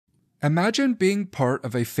Imagine being part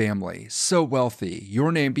of a family so wealthy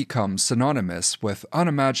your name becomes synonymous with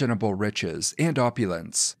unimaginable riches and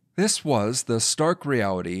opulence. This was the stark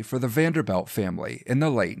reality for the Vanderbilt family in the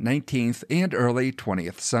late 19th and early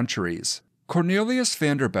 20th centuries. Cornelius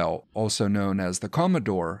Vanderbilt, also known as the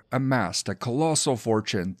Commodore, amassed a colossal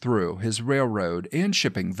fortune through his railroad and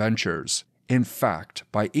shipping ventures. In fact,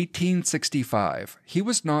 by 1865, he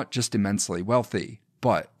was not just immensely wealthy,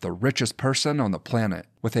 but the richest person on the planet,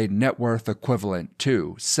 with a net worth equivalent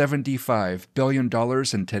to $75 billion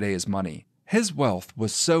in today's money. His wealth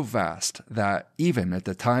was so vast that, even at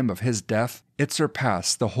the time of his death, it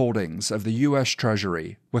surpassed the holdings of the U.S.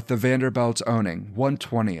 Treasury, with the Vanderbilts owning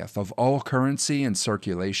 1/20th of all currency in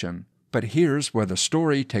circulation. But here's where the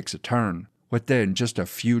story takes a turn. Within just a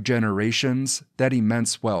few generations, that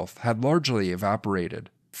immense wealth had largely evaporated.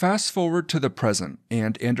 Fast forward to the present,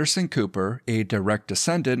 and Anderson Cooper, a direct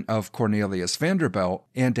descendant of Cornelius Vanderbilt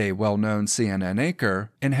and a well-known CNN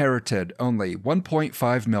anchor, inherited only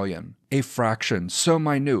 $1.5 million, a fraction so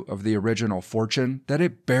minute of the original fortune that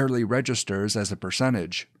it barely registers as a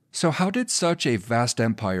percentage. So how did such a vast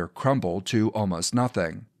empire crumble to almost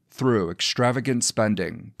nothing? Through extravagant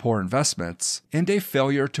spending, poor investments, and a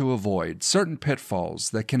failure to avoid certain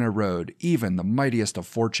pitfalls that can erode even the mightiest of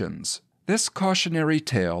fortunes. This cautionary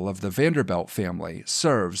tale of the Vanderbilt family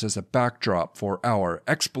serves as a backdrop for our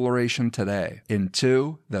exploration today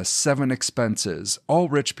into the 7 expenses all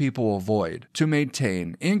rich people avoid to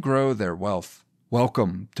maintain and grow their wealth.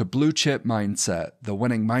 Welcome to Blue Chip Mindset, the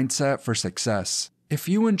winning mindset for success. If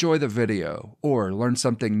you enjoy the video or learn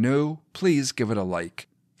something new, please give it a like.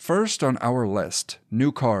 First on our list,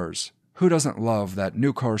 new cars. Who doesn't love that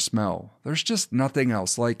new car smell? There's just nothing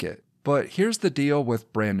else like it. But here's the deal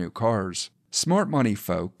with brand new cars. Smart money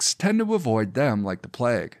folks tend to avoid them like the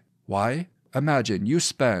plague. Why? Imagine you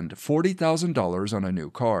spend $40,000 on a new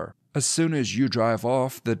car. As soon as you drive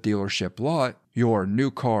off the dealership lot, your new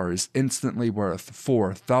car is instantly worth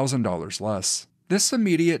 $4,000 less. This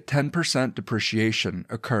immediate 10% depreciation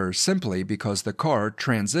occurs simply because the car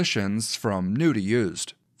transitions from new to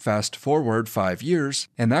used. Fast forward 5 years,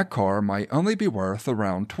 and that car might only be worth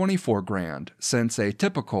around $24,000, since a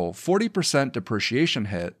typical 40% depreciation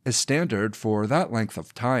hit is standard for that length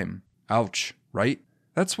of time. Ouch, right?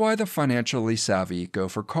 That's why the financially savvy go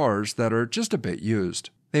for cars that are just a bit used.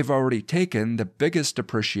 They've already taken the biggest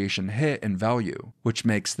depreciation hit in value, which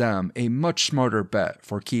makes them a much smarter bet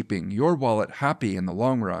for keeping your wallet happy in the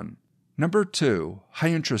long run. Number 2,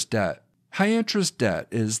 high-interest debt. High-interest debt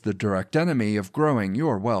is the direct enemy of growing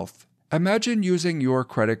your wealth. Imagine using your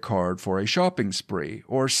credit card for a shopping spree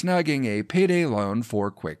or snagging a payday loan for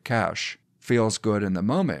quick cash. Feels good in the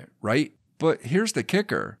moment, right? But here's the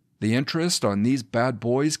kicker. The interest on these bad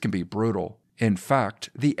boys can be brutal. In fact,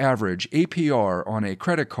 the average APR on a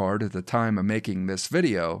credit card at the time of making this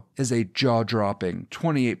video is a jaw-dropping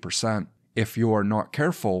 28%. If you're not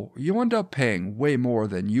careful, you end up paying way more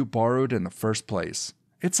than you borrowed in the first place.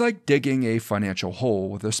 It's like digging a financial hole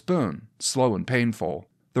with a spoon, slow and painful.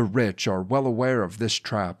 The rich are well aware of this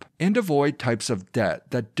trap and avoid types of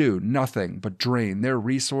debt that do nothing but drain their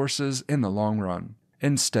resources in the long run.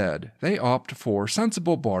 Instead, they opt for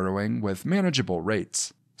sensible borrowing with manageable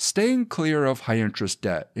rates. Staying clear of high-interest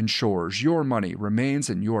debt ensures your money remains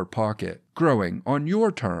in your pocket, growing on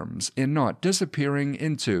your terms and not disappearing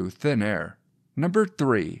into thin air. Number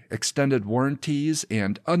 3, extended warranties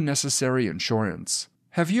and unnecessary insurance.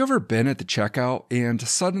 Have you ever been at the checkout and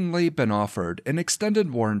suddenly been offered an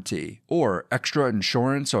extended warranty or extra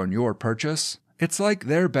insurance on your purchase? It's like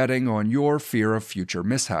they're betting on your fear of future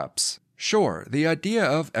mishaps. Sure, the idea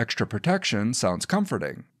of extra protection sounds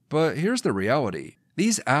comforting, but here's the reality.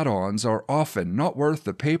 These add-ons are often not worth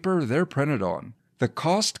the paper they're printed on. The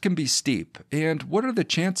cost can be steep, and what are the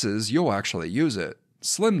chances you'll actually use it?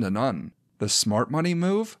 Slim to none. The smart money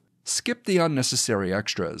move? Skip the unnecessary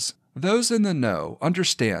extras. Those in the know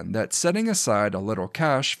understand that setting aside a little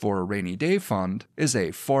cash for a rainy day fund is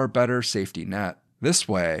a far better safety net. This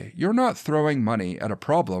way, you're not throwing money at a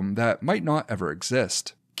problem that might not ever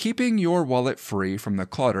exist. Keeping your wallet free from the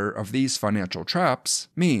clutter of these financial traps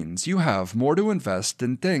means you have more to invest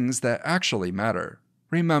in things that actually matter.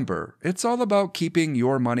 Remember, it's all about keeping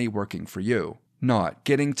your money working for you, not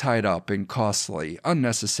getting tied up in costly,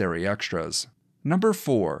 unnecessary extras. Number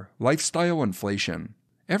 4, lifestyle inflation.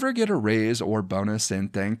 Ever get a raise or bonus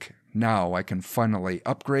and think, now I can finally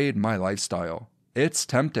upgrade my lifestyle? It's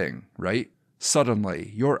tempting, right?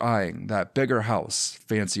 Suddenly, you're eyeing that bigger house,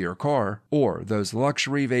 fancier car, or those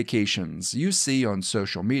luxury vacations you see on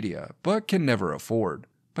social media but can never afford.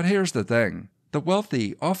 But here's the thing. The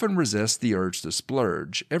wealthy often resist the urge to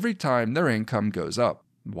splurge every time their income goes up.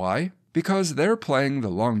 Why? Because they're playing the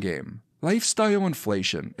long game. Lifestyle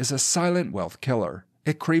inflation is a silent wealth killer.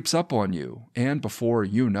 It creeps up on you, and before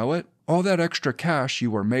you know it, all that extra cash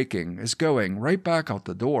you were making is going right back out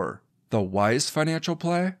the door. The wise financial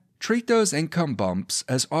play? Treat those income bumps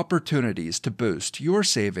as opportunities to boost your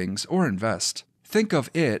savings or invest. Think of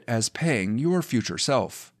it as paying your future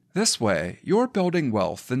self. This way, you're building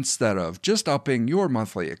wealth instead of just upping your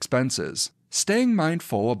monthly expenses. Staying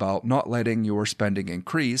mindful about not letting your spending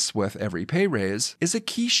increase with every pay raise is a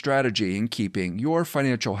key strategy in keeping your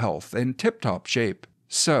financial health in tip-top shape.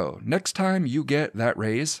 So, next time you get that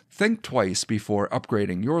raise, think twice before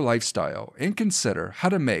upgrading your lifestyle and consider how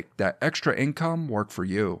to make that extra income work for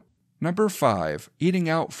you. Number 5. Eating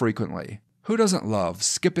out frequently. Who doesn't love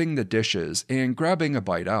skipping the dishes and grabbing a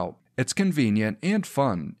bite out? It's convenient and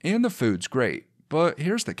fun, and the food's great. But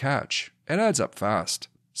here's the catch. It adds up fast.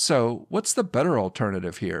 So, what's the better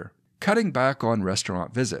alternative here? Cutting back on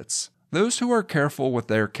restaurant visits. Those who are careful with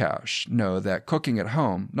their cash know that cooking at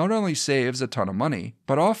home not only saves a ton of money,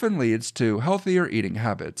 but often leads to healthier eating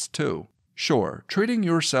habits too. Sure, treating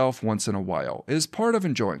yourself once in a while is part of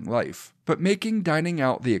enjoying life, but making dining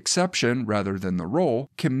out the exception rather than the rule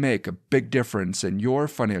can make a big difference in your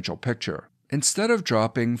financial picture. Instead of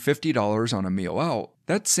dropping $50 on a meal out,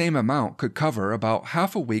 that same amount could cover about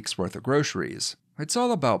half a week's worth of groceries. It's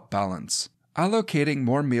all about balance. Allocating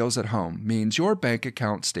more meals at home means your bank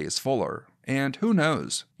account stays fuller, and who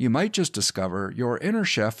knows, you might just discover your inner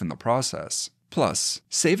chef in the process. Plus,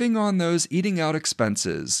 saving on those eating out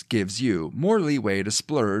expenses gives you more leeway to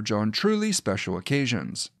splurge on truly special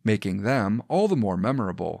occasions, making them all the more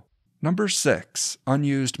memorable. Number 6.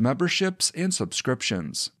 Unused memberships and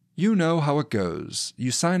subscriptions. You know how it goes.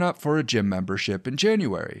 You sign up for a gym membership in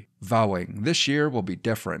January, vowing this year will be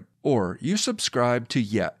different. Or you subscribe to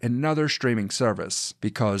yet another streaming service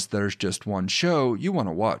because there's just one show you want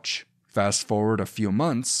to watch. Fast forward a few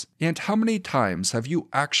months, and how many times have you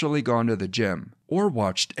actually gone to the gym or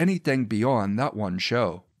watched anything beyond that one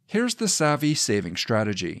show? Here's the savvy saving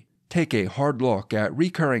strategy. Take a hard look at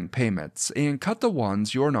recurring payments and cut the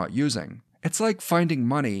ones you're not using. It's like finding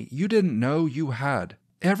money you didn't know you had.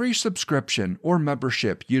 Every subscription or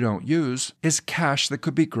membership you don't use is cash that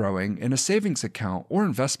could be growing in a savings account or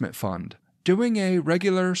investment fund. Doing a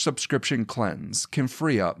regular subscription cleanse can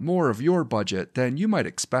free up more of your budget than you might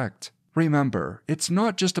expect. Remember, it's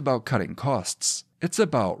not just about cutting costs. It's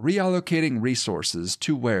about reallocating resources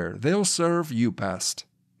to where they'll serve you best.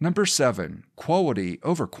 Number 7. Quality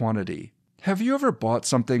over quantity. Have you ever bought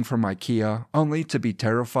something from IKEA only to be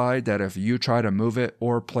terrified that if you try to move it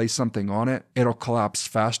or place something on it, it'll collapse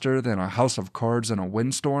faster than a house of cards in a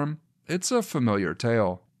windstorm? It's a familiar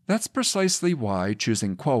tale. That's precisely why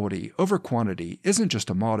choosing quality over quantity isn't just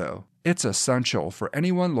a motto. It's essential for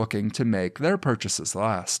anyone looking to make their purchases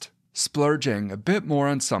last. Splurging a bit more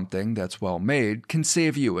on something that's well made can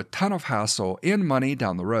save you a ton of hassle and money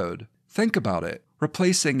down the road. Think about it.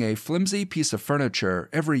 Replacing a flimsy piece of furniture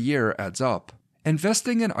every year adds up.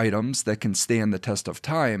 Investing in items that can stand the test of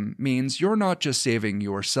time means you're not just saving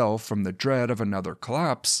yourself from the dread of another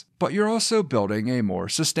collapse, but you're also building a more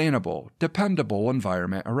sustainable, dependable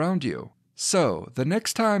environment around you. So, the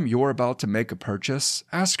next time you're about to make a purchase,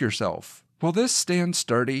 ask yourself, will this stand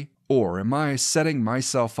sturdy, or am I setting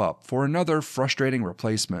myself up for another frustrating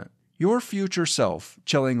replacement? Your future self,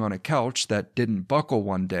 chilling on a couch that didn't buckle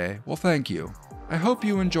one day, will thank you. I hope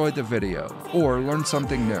you enjoyed the video, or learned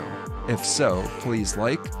something new. If so, please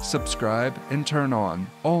like, subscribe, and turn on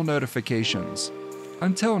all notifications.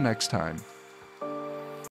 Until next time.